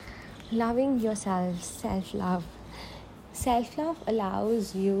Loving yourself, self love. Self love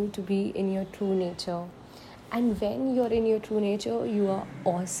allows you to be in your true nature. And when you're in your true nature, you are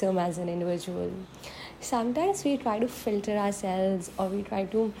awesome as an individual. Sometimes we try to filter ourselves or we try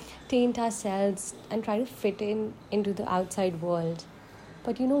to taint ourselves and try to fit in into the outside world.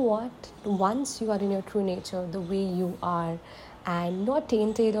 But you know what? Once you are in your true nature, the way you are, and not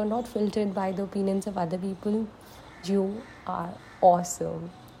tainted or not filtered by the opinions of other people, you are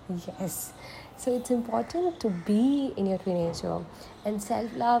awesome. Yes. So it's important to be in your true nature. And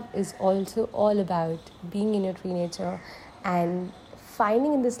self love is also all about being in your true nature and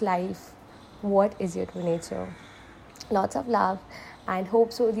finding in this life what is your true nature. Lots of love and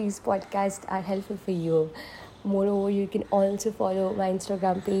hope so these podcasts are helpful for you. Moreover, you can also follow my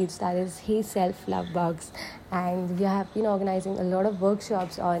Instagram page, that is Hey Self Love Bugs, and we have been organizing a lot of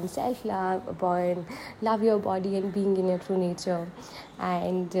workshops on self love, upon love your body and being in your true nature.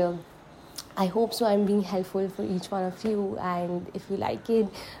 And I hope so I'm being helpful for each one of you, and if you like it,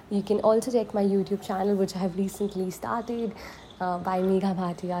 you can also check my YouTube channel, which I have recently started, by Megha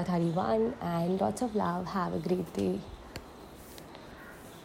Bhatia 31, and lots of love. Have a great day.